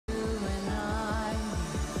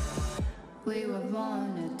we were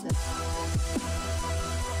born to die.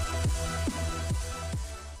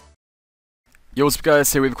 Yo, what's up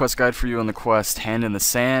guys, here we have a quest guide for you on the quest Hand in the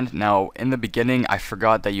Sand. Now, in the beginning, I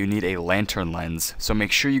forgot that you need a lantern lens, so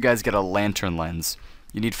make sure you guys get a lantern lens.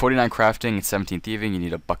 You need 49 crafting and 17 thieving, you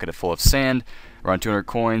need a bucket full of sand, around 200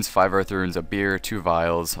 coins, 5 earth runes, a beer, 2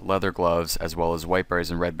 vials, leather gloves, as well as white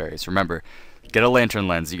berries and red berries. Remember, get a lantern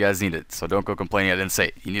lens, you guys need it, so don't go complaining I didn't say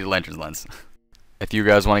it. You need a lantern lens. If you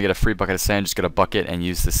guys want to get a free bucket of sand, just get a bucket and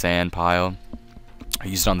use the sand pile. I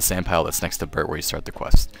used it on the sand pile that's next to Bert where you start the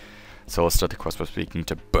quest. So let's start the quest by speaking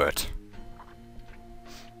to Bert.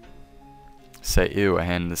 Say ew, a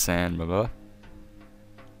hand in the sand, blah blah.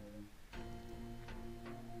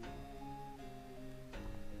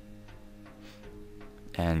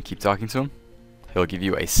 And keep talking to him. He'll give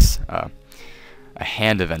you a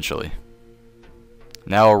hand eventually.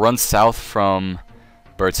 Now run south from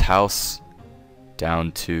Bert's house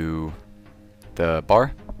down to the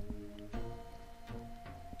bar.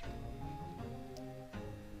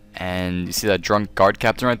 And you see that drunk guard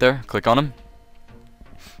captain right there? Click on him.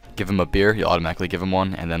 Give him a beer. You'll automatically give him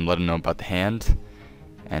one. And then let him know about the hand.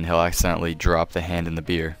 And he'll accidentally drop the hand in the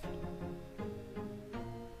beer.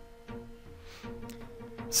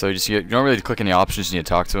 So you don't really click any options. You need to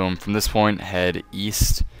talk to him. From this point, head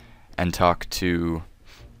east and talk to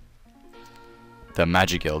the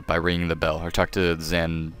Magic Guild by ringing the bell. Or talk to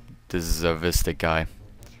the Zavistic guy.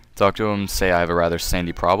 Talk to him. Say I have a rather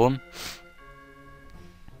sandy problem.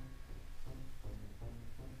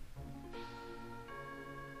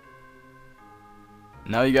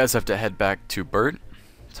 Now you guys have to head back to Bert,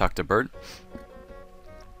 talk to Bert,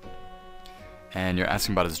 and you're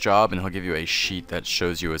asking about his job, and he'll give you a sheet that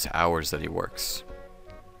shows you his hours that he works.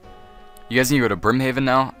 You guys need to go to Brimhaven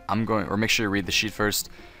now. Or make sure you read the sheet first.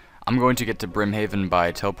 I'm going to get to Brimhaven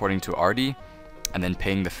by teleporting to Ardy, and then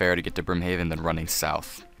paying the fare to get to Brimhaven, then running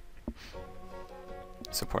south.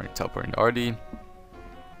 So teleporting to Ardy.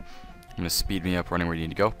 I'm going to speed me up running where you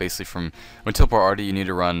need to go. Basically when teleport Ardy, you need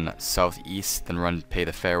to run southeast, then pay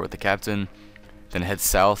the fare with the captain, then head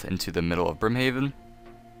south into the middle of Brimhaven.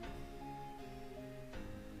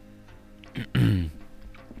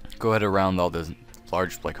 Go ahead around all the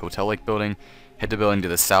large hotel-like building, head to the building to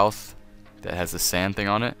the south that has the sand thing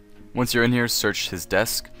on it. Once you're in here, search his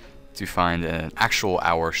desk to find an actual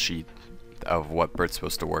hour sheet of what Bert's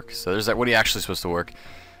supposed to work. So there's what he's actually supposed to work,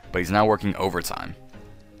 but he's now working overtime.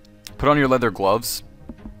 Put on your leather gloves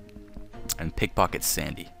and pickpocket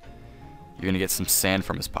Sandy. You're going to get some sand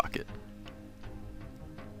from his pocket.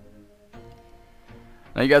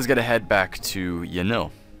 Now you guys got to head back to Yanil.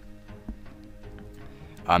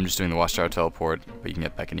 I'm just doing the Watchtower teleport, but you can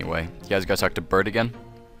get back anyway. You guys got to talk to Bert again.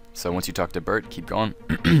 So once you talk to Bert, keep going.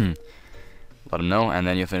 Let him know, and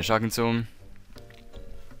then you'll finish talking to him.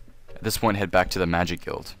 At this point, head back to the Magic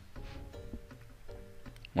Guild.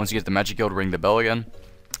 Once you get to the Magic Guild, ring the bell again.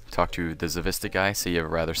 Talk to the Zavistic guy, say you have a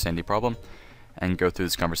rather sandy problem, and go through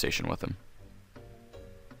this conversation with him.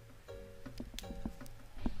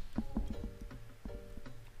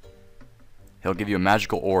 He'll give you a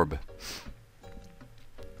magical orb,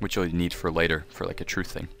 which you'll need for later, for like a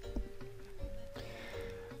truth thing.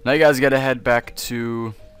 Now you guys gotta head back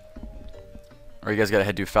to, or you guys gotta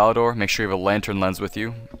head to Falador. Make sure you have a lantern lens with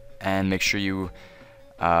you, and make sure you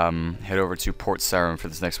head over to Port Sarum for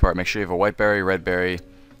this next part. Make sure you have a white berry, red berry,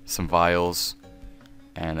 some vials,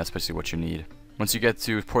 and that's basically what you need. Once you get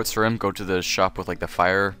to Port Sarum, go to the shop with the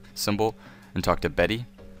fire symbol and talk to Betty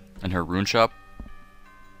in her rune shop.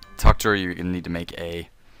 Talk to her. You're gonna need to make a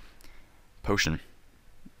potion,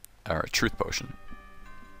 or a truth potion.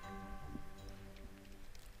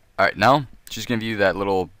 Alright, now she's gonna give you that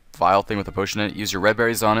little vial thing with a potion in it. Use your red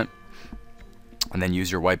berries on it, and then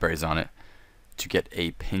use your white berries on it to get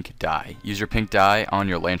a pink dye. Use your pink dye on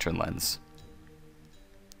your lantern lens,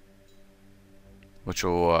 which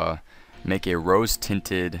will make a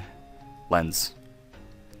rose-tinted lens.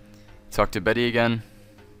 Talk to Betty again.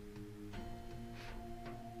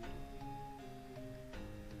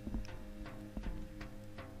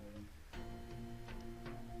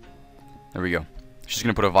 There we go. She's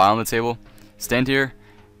going to put a vial on the table. Stand here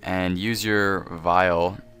and use your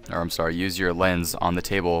vial, or I'm sorry, use your lens on the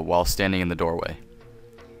table while standing in the doorway.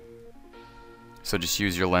 So just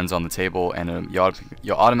use your lens on the table, and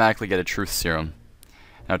you'll automatically get a truth serum.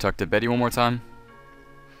 Now talk to Betty one more time.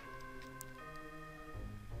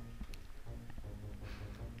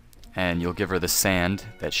 And you'll give her the sand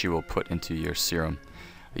that she will put into your serum.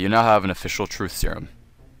 You now have an official truth serum.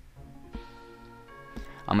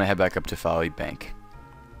 I'm going to head back up to Folly Bank.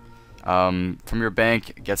 From your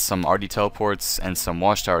bank, get some RD teleports and some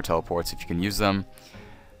Watchtower teleports if you can use them.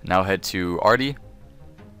 Now head to Artie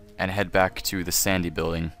and head back to the Sandy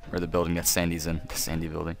building, or the building that Sandy's in, the Sandy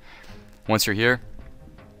building. Once you're here,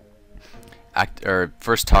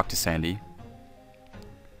 first talk to Sandy.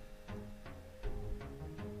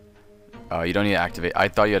 You don't need to activate. I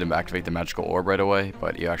thought you had to activate the magical orb right away,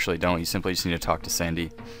 but you actually don't. You simply just need to talk to Sandy.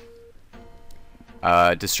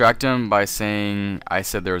 Distract him by saying, I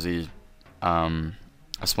said there was a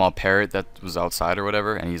small parrot that was outside or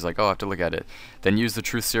whatever, and he's like, oh, I have to look at it. Then use the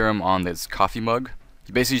truth serum on this coffee mug.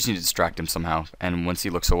 You basically just need to distract him somehow, and once he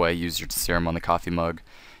looks away, use your serum on the coffee mug.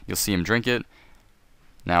 You'll see him drink it.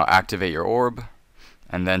 Now activate your orb,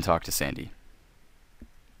 and then talk to Sandy.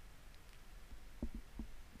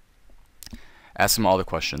 Ask him all the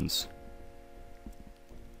questions.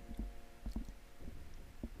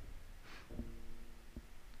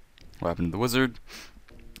 What happened to the wizard?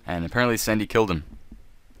 And apparently Sandy killed him.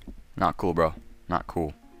 Not cool, bro. Not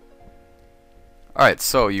cool. Alright,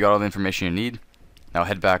 so you got all the information you need. Now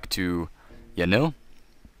head back to Yanil.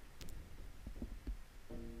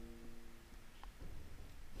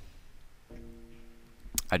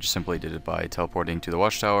 I just simply did it by teleporting to the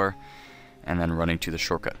watchtower and then running to the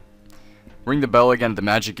shortcut. Ring the bell again at the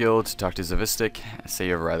Magic Guild to talk to Zavistic, say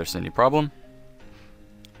you have a rather any problem.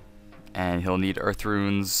 And he'll need earth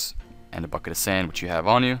runes and a bucket of sand, which you have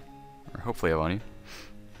on you, or hopefully have on you.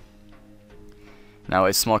 Now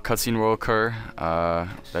a small cutscene will occur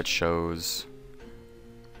that shows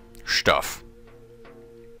stuff.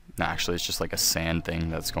 Nah, actually it's just like a sand thing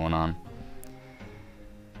that's going on.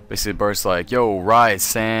 Basically Bert's like, yo, rise,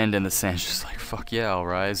 sand, and the sand's just like, fuck yeah, I'll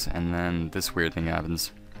rise. And then this weird thing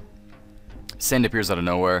happens. Sand appears out of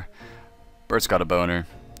nowhere. Bert's got a boner.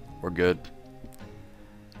 We're good.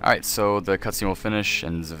 Alright, so the cutscene will finish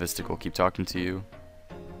and Zavistic will keep talking to you.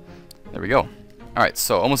 There we go. Alright,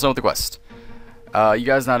 so almost done with the quest. You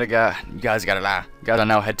guys gotta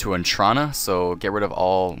now head to Entrana, so get rid of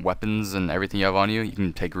all weapons and everything you have on you. You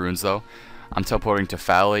can take runes though. I'm teleporting to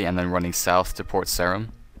Fally and then running south to Port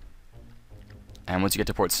Sarum. And once you get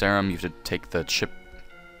to Port Sarum, you have to take the ship.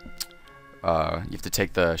 You have to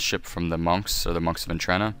take the ship from the monks, or the monks of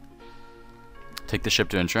Entrana. Take the ship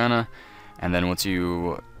to Entrana, and then once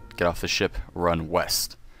you get off the ship, run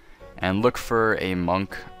west. And look for a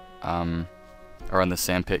monk around the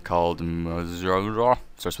sandpit called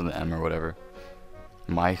starts with an M or whatever.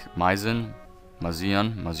 Mazian.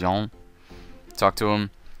 Talk to him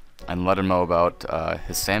and let him know about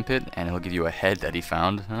his sandpit, and he'll give you a head that he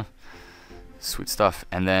found. Huh. Sweet stuff.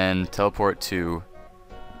 And then teleport to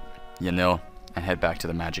Yanil and head back to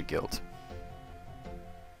the Magic Guild,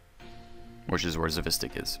 which is where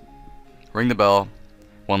Zavistic is. Ring the bell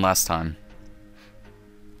one last time.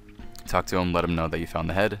 Talk to him, let him know that you found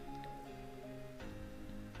the head.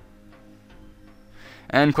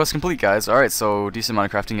 And quest complete, guys. Alright, so decent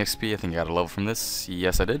amount of crafting XP. I think I got a level from this.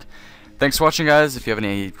 Yes, I did. Thanks for watching, guys. If you have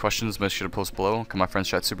any questions, make sure to post below. Come on, friends,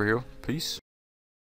 chat superhero. Peace.